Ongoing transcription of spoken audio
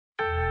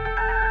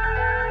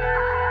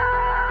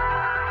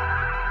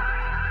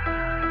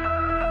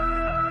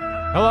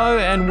Hello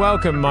and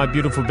welcome, my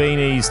beautiful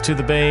beanies, to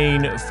The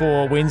Bean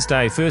for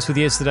Wednesday. First with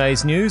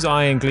yesterday's news,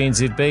 I am Glenn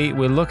ZB.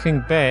 We're looking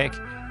back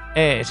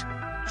at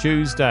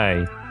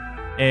Tuesday.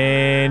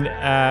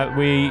 And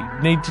we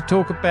need to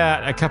talk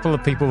about a couple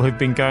of people who've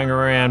been going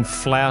around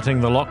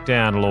flouting the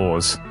lockdown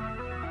laws.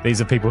 These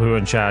are people who are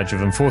in charge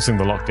of enforcing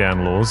the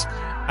lockdown laws.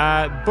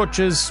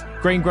 Butchers,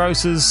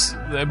 greengrocers,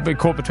 been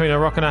caught between a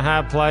rock and a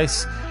hard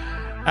place.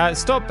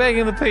 Stop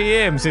begging the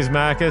PM, says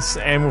Marcus,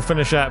 and we'll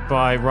finish up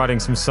by writing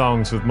some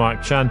songs with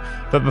Mike Chun.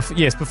 But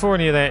before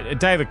any of that,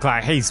 David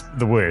Clark, he's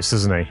the worst,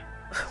 isn't he?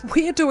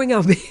 We're doing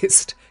our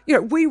best.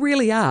 We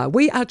really are.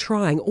 We are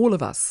trying, all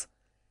of us.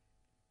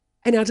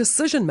 And our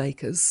decision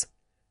makers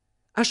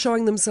are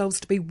showing themselves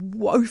to be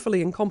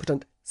woefully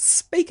incompetent.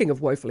 Speaking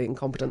of woefully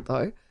incompetent,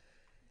 though,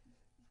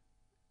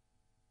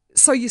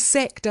 so you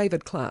sack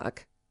David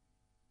Clark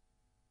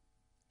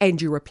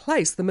and you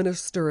replace the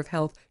Minister of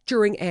Health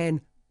during an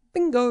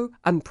bingo,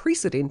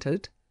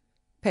 unprecedented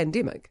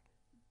pandemic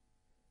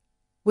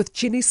with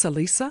Jenny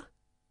Salisa?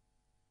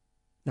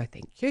 No,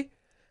 thank you.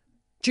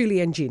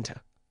 Julianne Genter?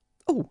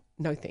 Oh,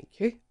 no, thank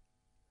you.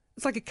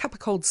 It's like a cup of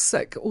cold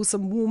sick or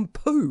some warm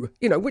poo.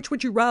 Which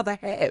would you rather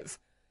have?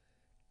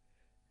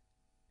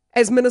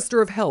 As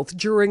Minister of Health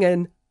during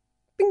an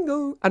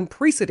bingo,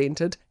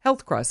 unprecedented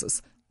health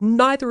crisis.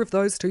 Neither of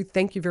those two,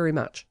 thank you very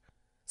much.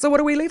 So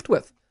what are we left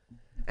with?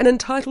 An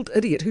entitled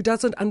idiot who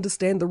doesn't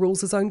understand the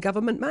rules his own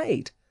government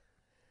made.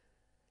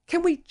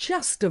 Can we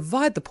just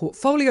divide the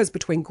portfolios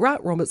between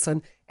Grant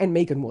Robertson and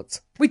Megan Woods?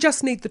 We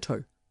just need the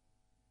two.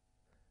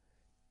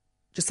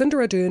 Jacinda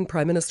Ardern,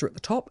 Prime Minister at the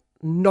top,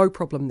 no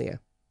problem there.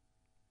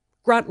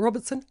 Grant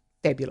Robertson,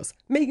 fabulous.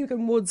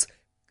 Megan Woods,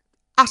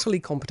 utterly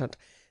competent.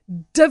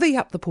 Divvy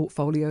up the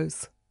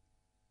portfolios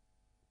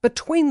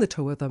between the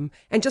two of them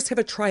and just have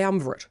a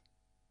triumvirate.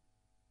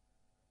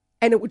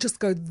 And it would just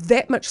go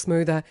that much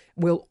smoother.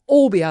 We'll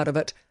all be out of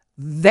it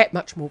that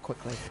much more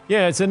quickly.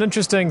 Yeah, it's an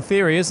interesting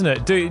theory, isn't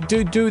it? Do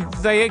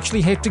they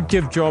actually have to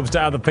give jobs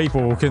to other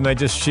people, or can they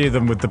just share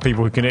them with the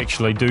people who can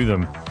actually do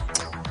them?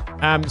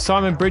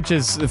 Simon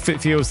Bridges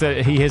feels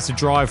that he has to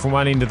drive from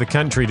one end of the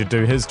country to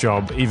do his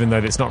job, even though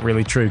that's not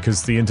really true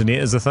because the internet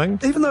is a thing.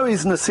 Even though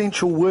he's an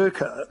essential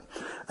worker,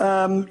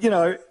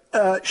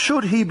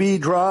 should he be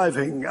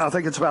driving, I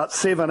think it's about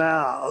 7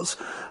 hours,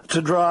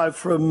 to drive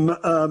from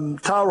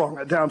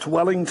Tauranga down to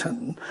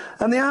Wellington?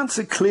 And the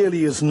answer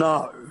clearly is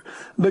no.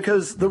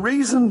 Because the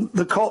reason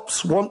the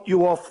cops want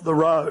you off the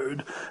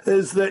road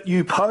is that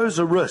you pose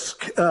a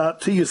risk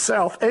to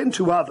yourself and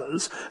to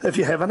others if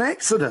you have an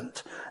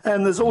accident.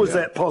 And there's always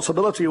that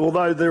possibility,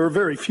 although there are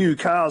very few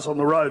cars on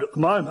the road at the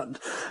moment.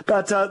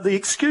 But the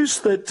excuse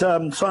that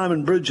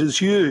Simon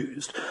Bridges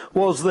used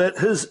was that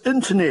his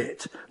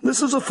internet,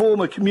 this is a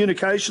former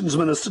communications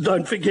minister,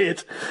 don't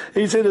forget,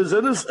 he said his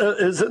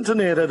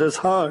internet at his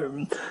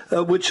home,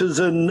 which is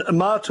in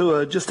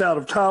Matua, just out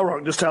of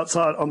Tauranga, just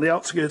outside on the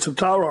outskirts of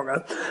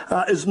Tauranga,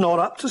 is not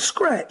up to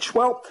scratch.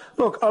 Well,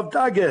 look, I've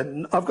dug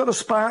in. I've got a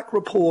Spark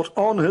report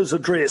on his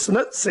address, and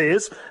it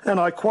says, and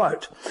I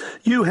quote,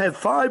 "You have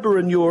fibre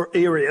in your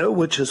area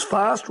which is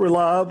fast,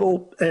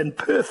 reliable and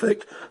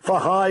perfect for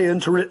high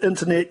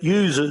internet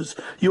users.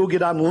 You'll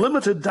get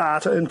unlimited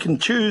data and can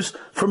choose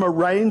from a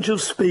range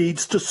of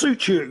speeds to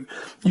suit you.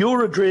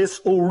 Your address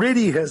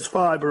already has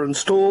fibre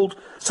installed,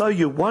 so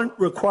you won't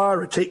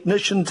require a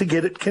technician to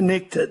get it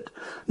connected."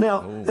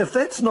 Now, if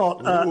that's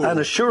not an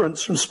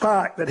assurance from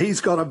Spark that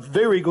he's got a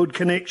very good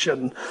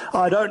connection,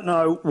 I don't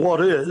know what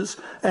is.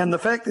 And the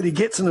fact that he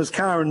gets in his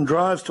car and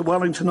drives to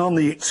Wellington on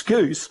the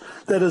excuse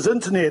that his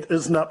internet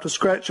isn't up to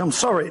scratch, I'm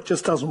sorry, it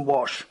just doesn't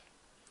wash.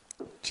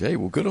 Gee,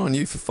 well, good on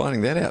you for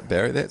finding that out,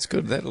 Barry. That's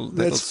good.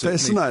 That's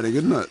fascinating,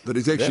 isn't it? That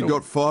he's actually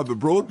got fibre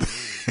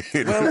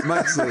broadband. Well,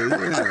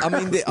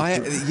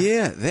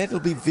 that'll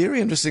be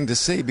very interesting to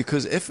see,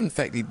 because if, in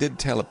fact, he did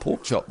tell a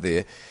pork chop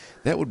there,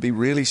 that would be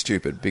really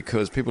stupid,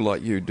 because people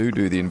like you do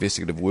the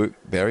investigative work,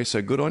 Barry,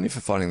 so good on you for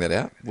finding that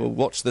out. We'll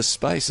watch this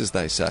space, as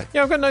they say.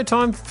 Yeah, I've got no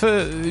time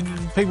for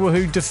people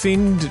who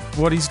defend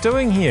what he's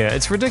doing here.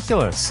 It's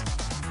ridiculous.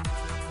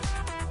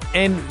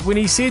 And when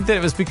he said that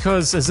it was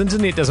because his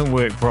internet doesn't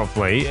work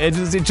properly, it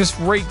just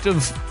reeked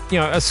of,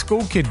 a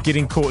school kid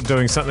getting caught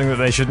doing something that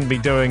they shouldn't be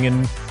doing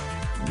and,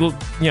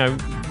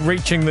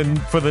 reaching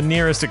for the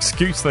nearest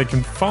excuse they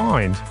can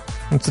find.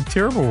 It's a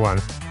terrible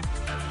one.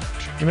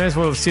 You may as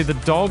well have said the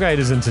dog ate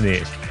his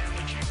internet.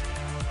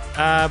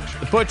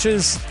 The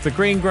butchers, the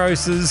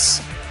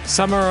greengrocers,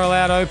 some are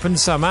allowed open,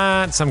 some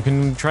aren't. Some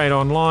can trade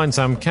online,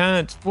 some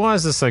can't. Why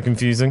is this so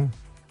confusing?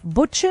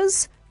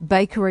 Butchers,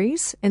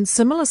 bakeries and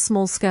similar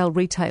small-scale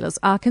retailers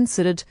are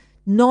considered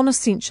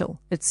non-essential,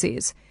 it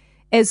says,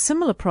 as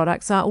similar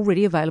products are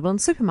already available in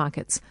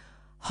supermarkets.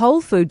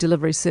 Whole food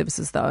delivery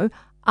services, though,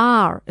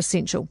 are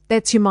essential.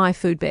 That's your My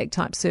Food Bag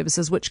type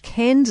services, which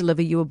can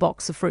deliver you a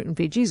box of fruit and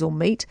veggies or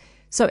meat.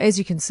 So as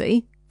you can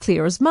see,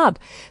 clear as mud.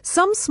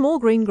 Some small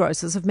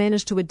greengrocers have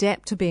managed to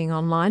adapt to being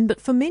online, but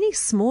for many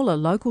smaller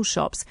local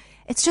shops,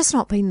 it's just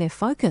not been their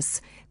focus.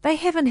 They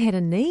haven't had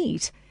a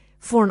need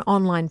for an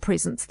online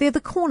presence. They're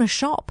the corner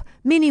shop.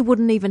 Many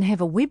wouldn't even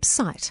have a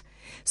website.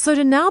 So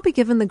to now be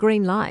given the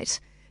green light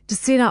to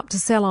set up to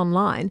sell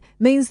online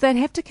means they'd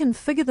have to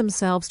configure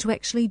themselves to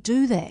actually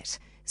do that.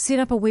 Set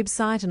up a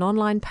website, an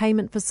online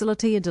payment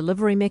facility, a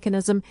delivery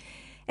mechanism.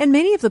 And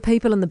many of the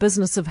people in the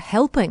business of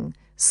helping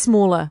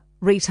smaller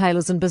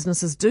retailers and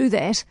businesses do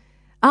that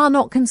are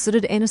not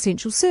considered an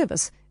essential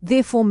service.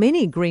 Therefore,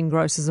 many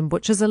greengrocers and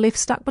butchers are left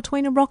stuck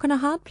between a rock and a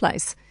hard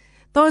place.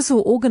 Those who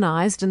are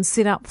organised and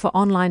set up for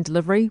online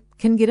delivery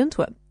can get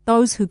into it.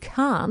 Those who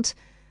can't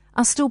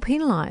are still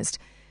penalised.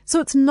 So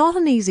it's not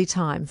an easy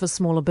time for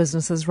smaller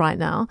businesses right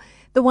now,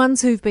 the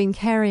ones who've been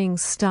carrying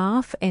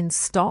staff and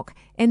stock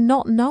and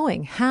not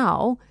knowing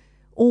how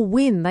or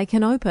when they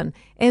can open.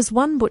 As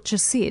one butcher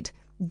said,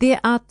 there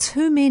are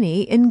too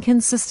many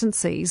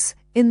inconsistencies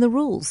in the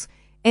rules,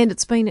 and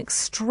it's been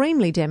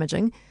extremely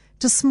damaging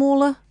to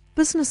smaller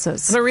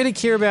businesses. I don't really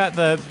care about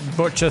the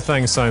butcher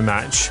thing so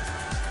much.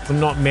 I'm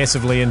not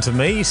massively into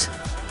meat,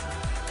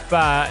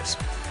 but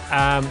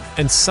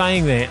in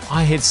saying that,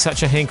 I had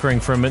such a hankering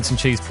for a mince and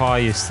cheese pie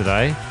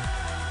yesterday,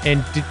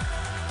 and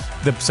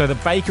so the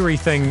bakery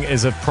thing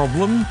is a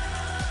problem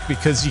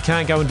because you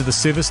can't go into the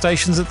service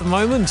stations at the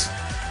moment.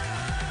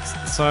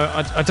 So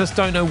I just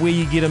don't know where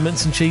you get a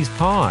mince and cheese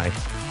pie.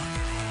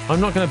 I'm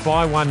not going to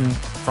buy one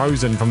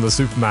frozen from the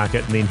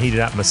supermarket and then heat it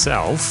up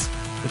myself.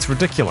 It's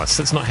ridiculous.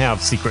 That's not how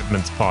secret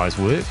mince pies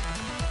work.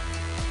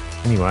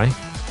 Anyway,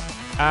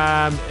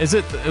 is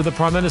it the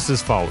Prime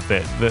Minister's fault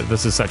that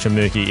this is such a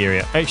murky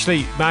area?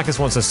 Actually, Marcus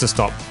wants us to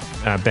stop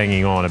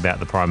banging on about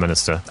the Prime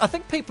Minister. I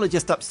think people are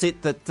just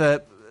upset that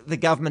the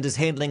government is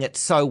handling it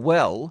so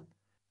well.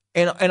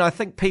 And I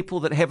think people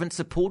that haven't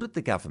supported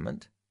the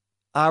government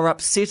are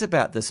upset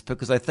about this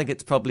because they think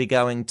it's probably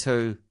going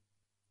to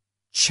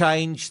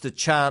change the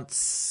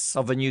chance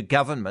of a new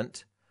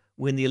government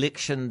when the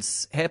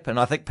elections happen.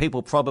 I think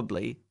people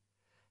probably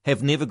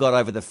have never got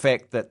over the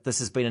fact that this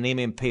has been an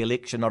MMP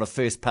election, not a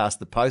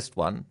first-past-the-post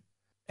one,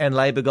 and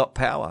Labour got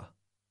power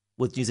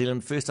with New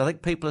Zealand First. I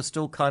think people are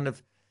still kind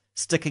of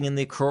sticking in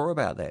their craw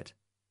about that.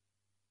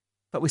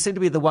 But we seem to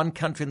be the one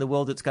country in the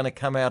world that's going to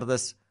come out of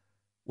this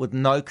with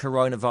no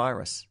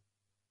coronavirus.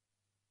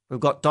 We've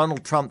got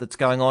Donald Trump that's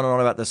going on and on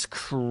about this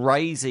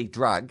crazy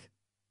drug.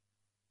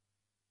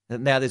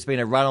 That now there's been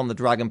a run on the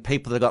drug and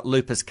people that got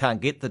lupus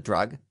can't get the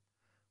drug.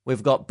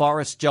 We've got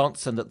Boris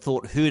Johnson that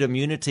thought herd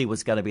immunity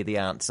was going to be the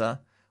answer,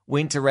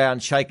 went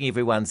around shaking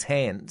everyone's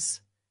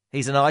hands.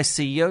 He's an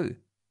ICU.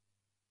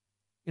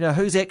 You know,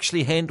 who's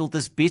actually handled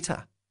this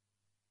better?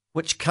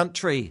 Which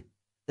country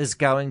is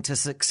going to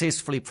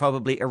successfully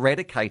probably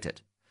eradicate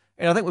it?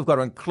 And I think we've got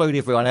to include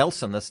everyone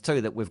else in this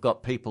too, that we've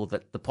got people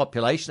that the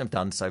population have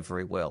done so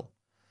very well.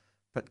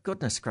 But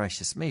goodness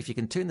gracious me, if you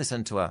can turn this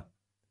into a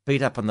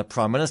beat up on the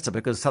Prime Minister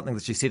because something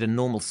that she said in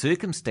normal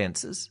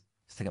circumstances,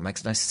 I think it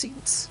makes no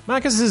sense.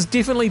 Marcus has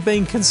definitely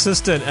been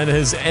consistent in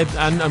his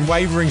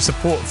unwavering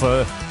support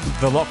for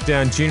the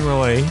lockdown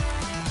generally.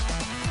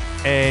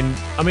 And,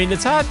 I mean,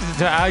 it's hard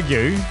to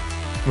argue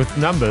with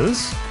numbers.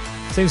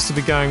 Seems to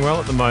be going well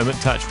at the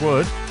moment, touch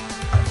wood.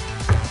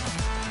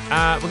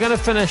 We're going to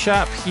finish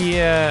up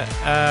here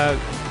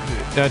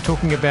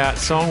talking about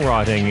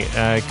songwriting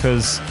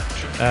because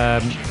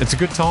it's a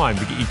good time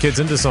to get your kids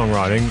into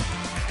songwriting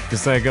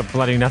because they've got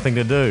bloody nothing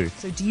to do.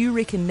 So do you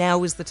reckon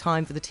now is the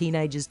time for the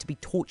teenagers to be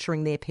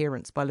torturing their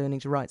parents by learning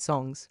to write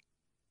songs?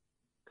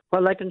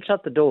 Well, they can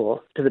shut the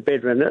door to the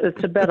bedroom.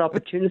 It's about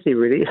opportunity,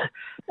 really.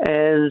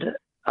 And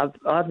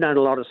I've known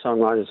a lot of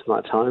songwriters in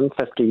my time,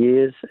 50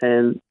 years,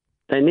 and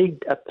they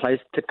need a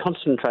place to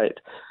concentrate.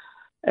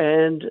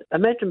 And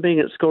imagine being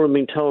at school and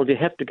being told you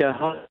have to go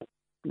home.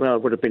 Well,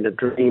 it would have been a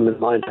dream in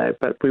my day,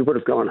 but we would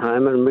have gone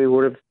home and we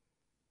would have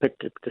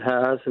picked up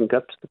guitars and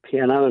got to the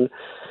piano, and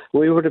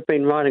we would have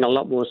been writing a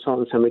lot more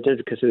songs than we did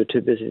because we were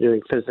too busy doing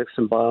physics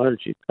and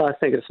biology. I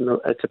think it's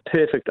a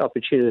perfect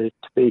opportunity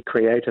to be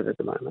creative at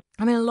the moment.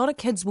 I mean, a lot of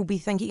kids will be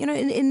thinking, you know,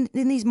 in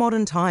these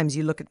modern times,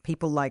 you look at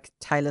people like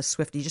Taylor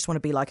Swift, you just want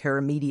to be like her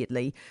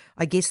immediately.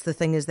 I guess the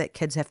thing is that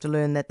kids have to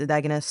learn that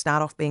they're going to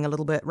start off being a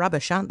little bit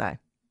rubbish, aren't they?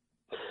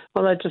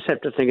 Well, they just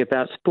have to think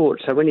about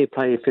sport. So when you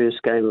play your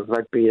first game of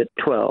rugby at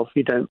 12,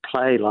 you don't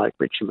play like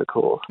Richie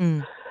McCaw.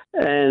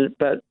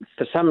 But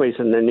for some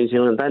reason in New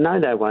Zealand, they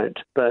know they won't.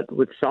 But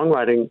with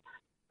songwriting,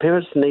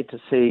 parents need to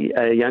see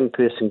a young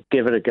person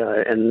give it a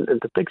go. And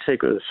the big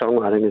secret of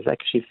songwriting is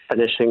actually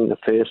finishing the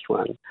first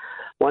one.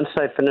 Once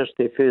they finish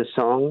their first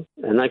song,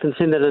 and they can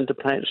send it in to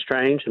Play It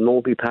Strange and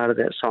all be part of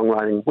that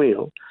songwriting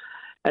wheel,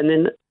 and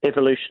then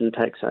evolution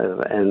takes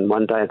over. And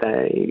one day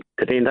they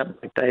could end up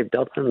like Dave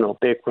Delphin or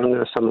Beck Runner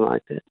or something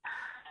like that.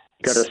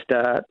 You've got to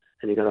start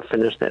and you've got to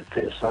finish that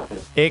first song.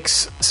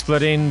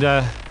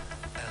 Ex-Splitenda.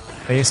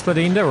 Are you a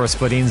Splitenda or a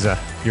Splitenza?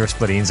 You're a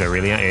Splitenza,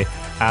 really, aren't you?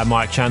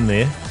 Mike Chun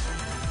there.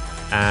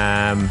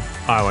 I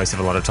always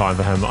have a lot of time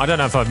for him. I don't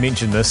know if I've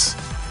mentioned this.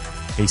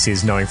 He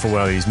says, knowing full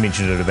well he's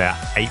mentioned it about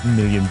 8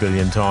 million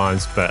billion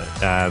times, but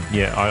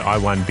I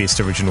won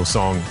Best Original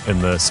Song in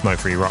the Smoke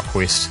Free Rock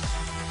Quest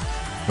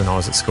when I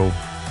was at school.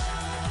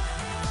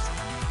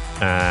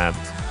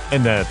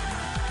 In the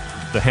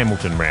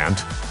Hamilton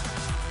round.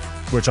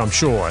 which I'm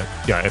sure,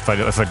 if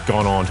I'd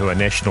gone on to a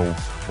national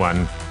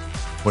one,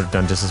 would have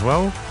done just as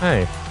well.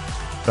 Hey,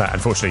 but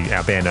unfortunately,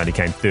 our band only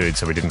came third,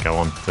 so we didn't go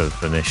on to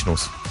the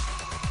nationals.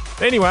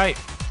 Anyway,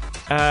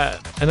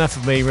 enough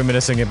of me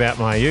reminiscing about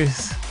my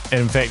youth. And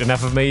in fact,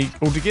 enough of me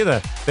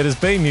altogether. That has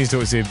been News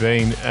Talk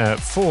ZB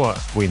for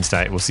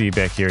Wednesday. We'll see you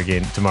back here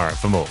again tomorrow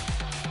for more.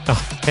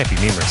 Oh, happy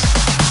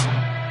memories.